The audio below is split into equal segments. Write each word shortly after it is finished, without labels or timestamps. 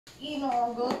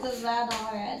Quino, go to bed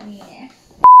already.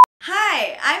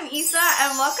 Hi, I'm Isa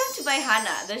and welcome to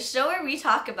Bayhana, the show where we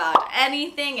talk about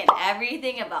anything and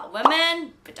everything about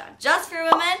women, but not just for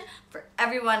women, for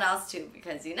everyone else too,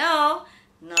 because you know,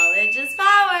 knowledge is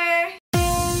power.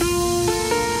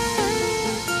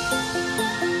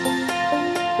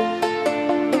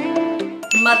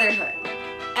 Motherhood.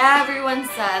 Everyone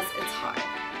says it's hard,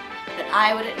 but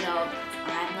I wouldn't know because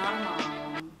I'm not a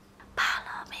mom.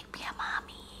 Paula, make me a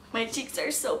mommy. My cheeks are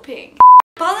so pink.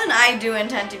 Paula and I do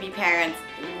intend to be parents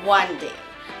one day,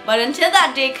 but until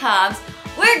that day comes,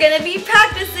 we're gonna be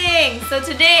practicing. So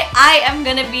today I am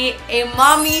gonna be a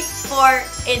mommy for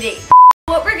a day.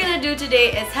 What we're gonna do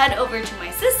today is head over to my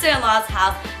sister-in-law's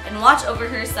house and watch over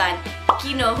her son,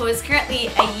 Quino, who is currently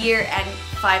a year and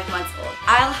 5 months old.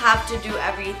 I'll have to do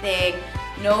everything.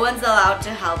 No one's allowed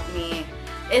to help me.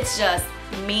 It's just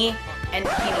me and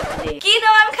Quino today. Quino,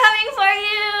 I'm coming for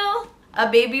you! A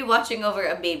baby watching over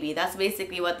a baby. That's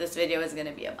basically what this video is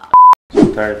gonna be about.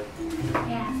 Start.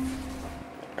 Yeah.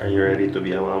 Are you ready to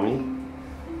be a mommy?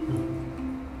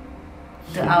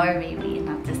 To our baby,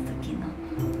 not just to Quino.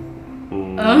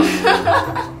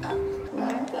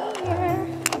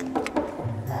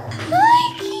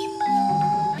 Hi,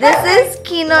 Quino! This is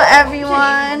Quino,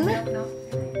 everyone!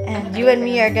 And you and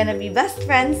me are gonna be best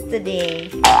friends today.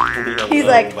 He's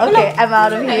like, okay, I'm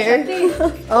out of here.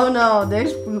 Oh no,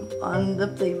 there's poop on the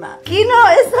playmat. Quino,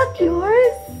 is that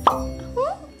yours?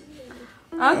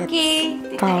 Okay.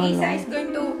 Tita Isa is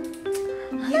going to...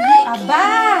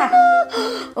 Aba!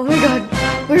 Oh my god,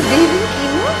 we're bathing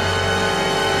Quino?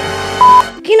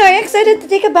 Quino, are you excited to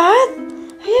take a bath?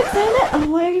 Are you excited? Oh,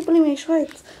 why are you pulling my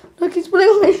shorts? Look, he's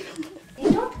pulling my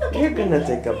shorts. You're gonna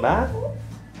take a bath?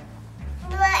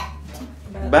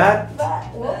 Bath?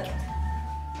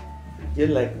 You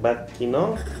like bath,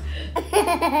 Quino?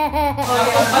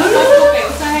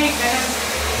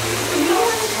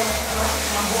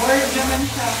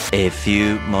 A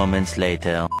few moments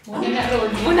later. Okay.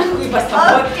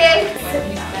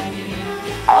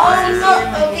 Oh no,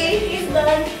 okay, he's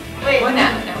done. Wait.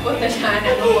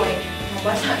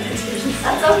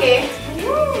 That's okay.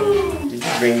 Did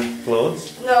you bring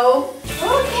clothes? No.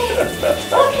 Okay.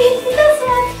 Okay, that's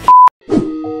one.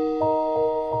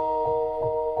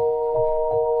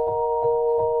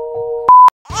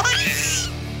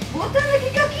 Buta lagi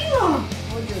ka, Quino.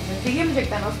 Sige,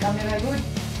 mag-tanos camera good.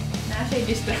 Nasa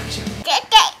distraction.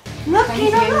 Look,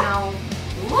 Quino,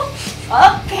 look.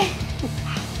 Okay.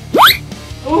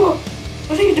 Oh,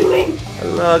 what are you doing?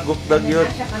 Ala, gukdag yun.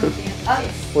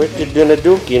 What you gonna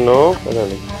do, Quino? Ano,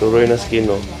 turoy na si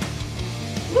Quino.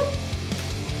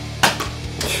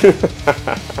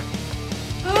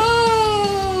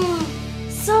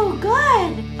 So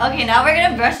good. Okay, now we're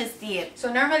gonna brush his teeth. So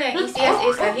normally, ang easiest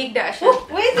is higda siya.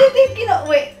 Wait, Quino,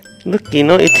 wait. Look,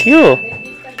 Quino, it's you.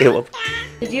 Ew.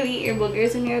 Did you eat your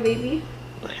boogers when you were a baby?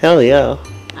 Hell yeah.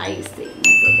 I used to eat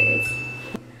my boogers.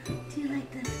 Do you like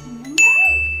this, Quino?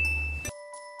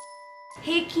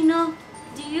 Hey, Quino,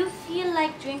 do you feel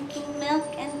like drinking milk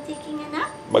and taking a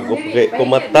nap? Bago ko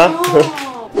mata.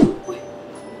 No.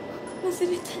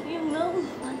 Nasilitan yung milk.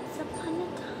 Once upon a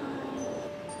time.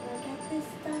 Look at this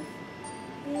stuff.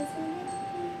 Isn't it?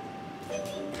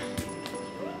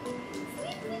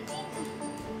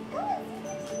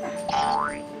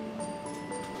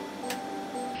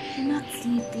 You're not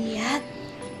sleepy yet.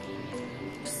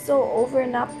 So over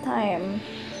nap time.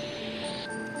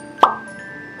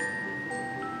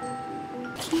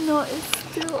 Quino is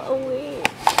still awake.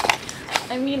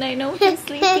 I mean, I know he's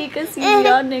sleepy because he's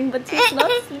yawning, but he's not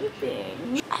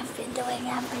sleeping. I've been doing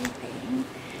everything.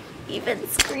 Even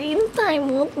screen time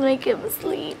won't make him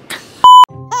sleep.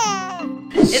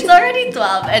 It's already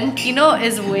 12 and Quino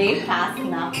is way past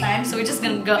nap time, so we're just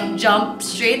gonna jump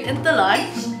straight into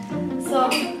lunch.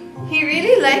 So he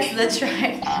really likes the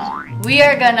try. We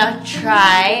are gonna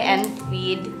try and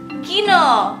feed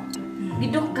Quino.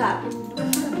 Didok ka.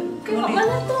 Kaya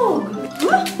malatog.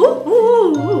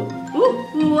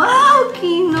 Wow,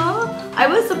 Quino! I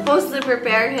was supposed to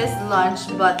prepare his lunch,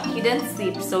 but he didn't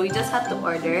sleep, so we just had to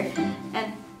order.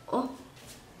 And oh,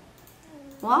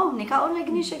 wow, nikaon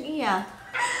lagi ni siya giya.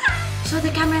 Show the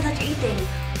camera that you're eating.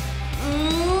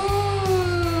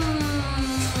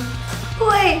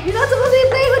 Wait, you're not supposed to be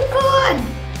playing with food.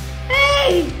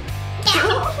 Hey!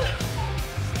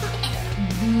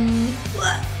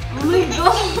 Oh my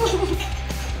god!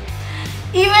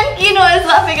 Even Quino is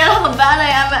laughing at how bad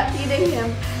I am at feeding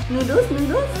him. Noodles?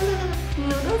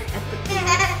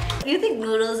 You think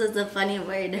noodles is a funny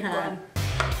word, huh?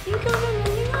 Ikaw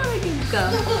naman,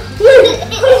 ka.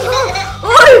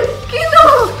 Oy!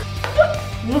 Quino!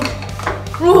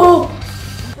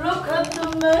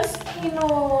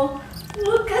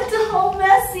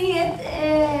 messy it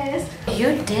is.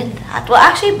 You did that. Well,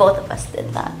 actually, both of us did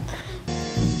that.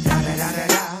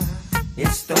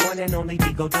 It's the one and only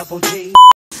Digo Double G.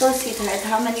 So, sweetheart,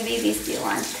 how many babies do you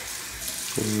want?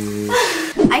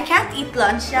 I can't eat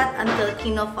lunch yet until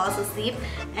Quino falls asleep,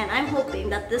 and I'm hoping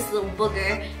that this little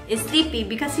booger is sleepy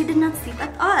because he did not sleep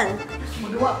at all.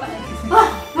 Magwa pa na.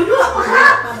 Magwa pa ka!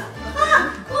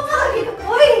 Magwa ka,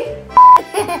 boy!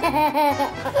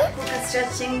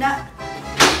 Stretching that.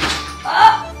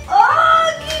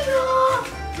 Quino!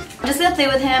 I'm just gonna play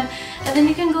with him, and then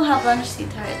you can go have lunch,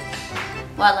 sweetheart,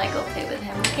 while I go play with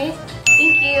him, okay?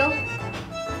 Thank you.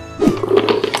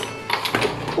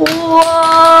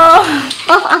 Whoa!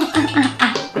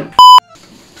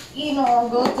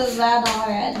 Go to bed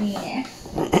already.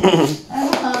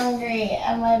 I'm hungry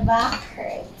and my back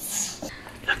hurts.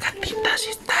 Look at Tita,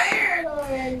 she's tired.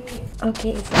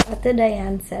 Okay, so Ate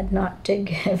Diane said not to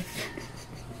give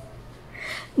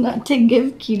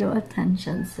Quino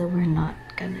attention, so we're not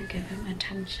gonna give him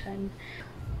attention.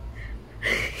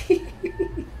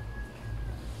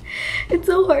 It's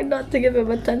so hard not to give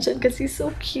him attention because he's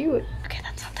so cute. Okay,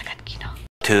 that's not the good Quino.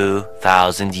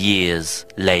 2,000 years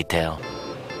later.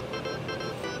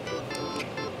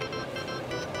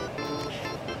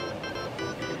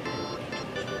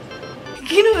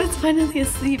 Quino is finally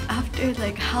asleep after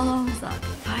like, how long was that?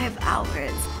 5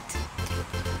 hours.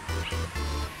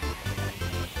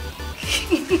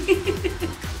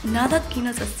 Now that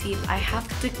Quino's asleep, I have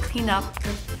to clean up the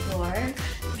floor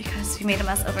because we made a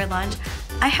mess over lunch.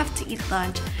 I have to eat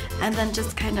lunch and then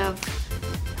just kind of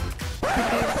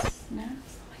prepare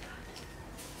snacks.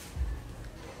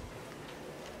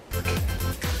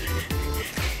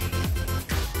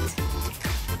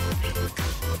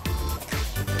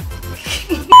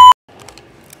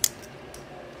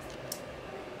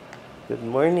 Good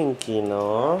morning,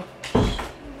 Quino.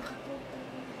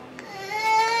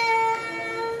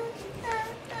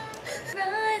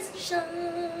 Rise and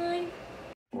shine.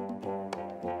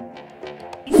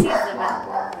 He sees the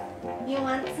milk. You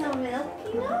want some milk,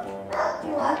 Quino?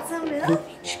 You want some milk?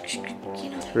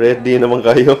 Ready naman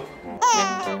kayo?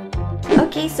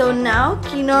 Okay, so now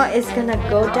Quino is gonna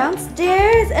go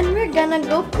downstairs and we're gonna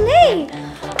go play.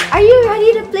 Are you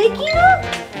ready to play, Quino?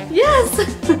 Yes.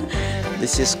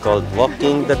 This is called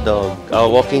walking the dog.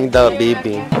 Walking the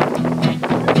baby.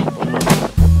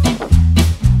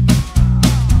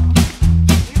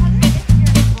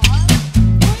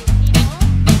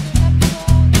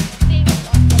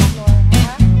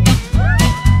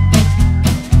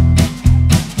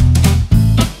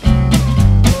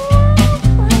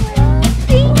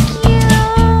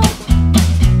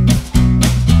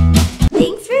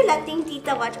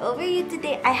 Watch over you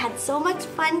today. I had so much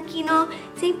fun, Quino.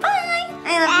 Say bye.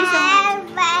 I love you so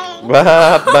much.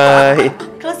 Bye. Bye.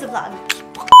 Close the vlog.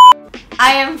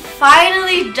 I am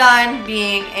finally done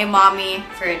being a mommy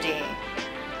for a day.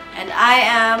 And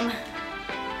I'm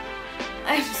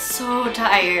so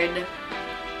tired.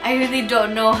 I really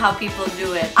don't know how people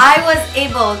do it. I was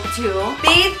able to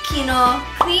bathe Quino,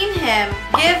 clean him,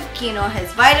 give Quino his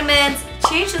vitamins,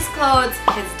 change his clothes,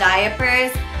 his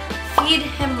diapers, feed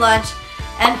him lunch,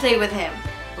 and play with him.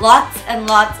 Lots and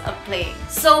lots of playing.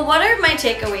 So what are my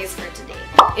takeaways for today?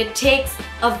 It takes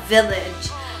a village.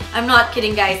 I'm not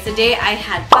kidding, guys. Today I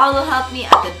had Paulo help me,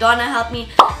 Ate Donna help me,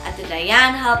 Ate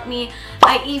Diane help me.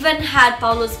 I even had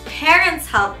Paulo's parents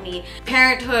help me.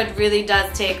 Parenthood really does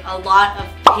take a lot of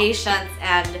patience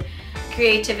and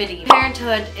creativity.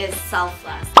 Parenthood is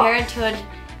selfless. Parenthood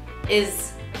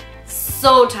is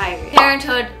so tiring.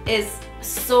 Parenthood is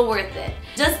so worth it.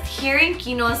 Just hearing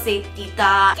Quino say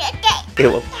tita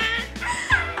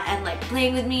and like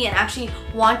playing with me and actually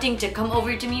wanting to come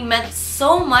over to me meant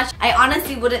so much. I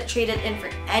honestly wouldn't trade it in for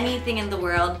anything in the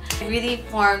world. I really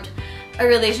formed a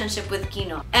relationship with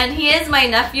Quino. And he is my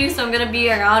nephew, so I'm gonna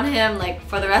be around him like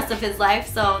for the rest of his life.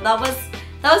 So that was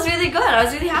really good. I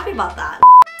was really happy about that.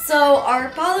 So are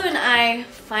Paulo and I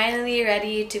finally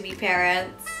ready to be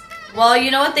parents? Well,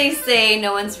 you know what they say,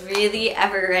 no one's really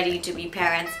ever ready to be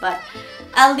parents, but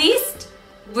at least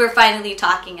we're finally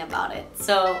talking about it.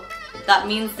 So that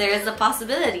means there is a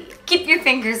possibility. Keep your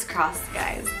fingers crossed,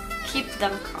 guys. Keep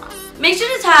them crossed. Make sure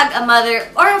to tag a mother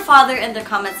or a father in the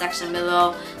comment section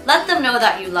below. Let them know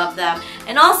that you love them.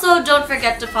 And also, don't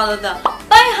forget to follow the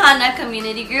Bayhana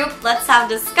community group. Let's have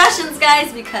discussions,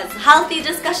 guys, because healthy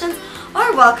discussions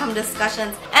are welcome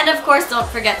discussions. And of course, don't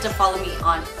forget to follow me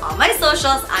on all my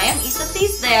socials. I am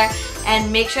Issaplease there. And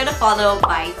make sure to follow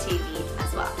BayTV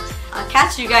as well. I'll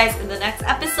catch you guys in the next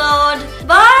episode.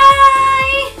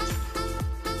 Bye!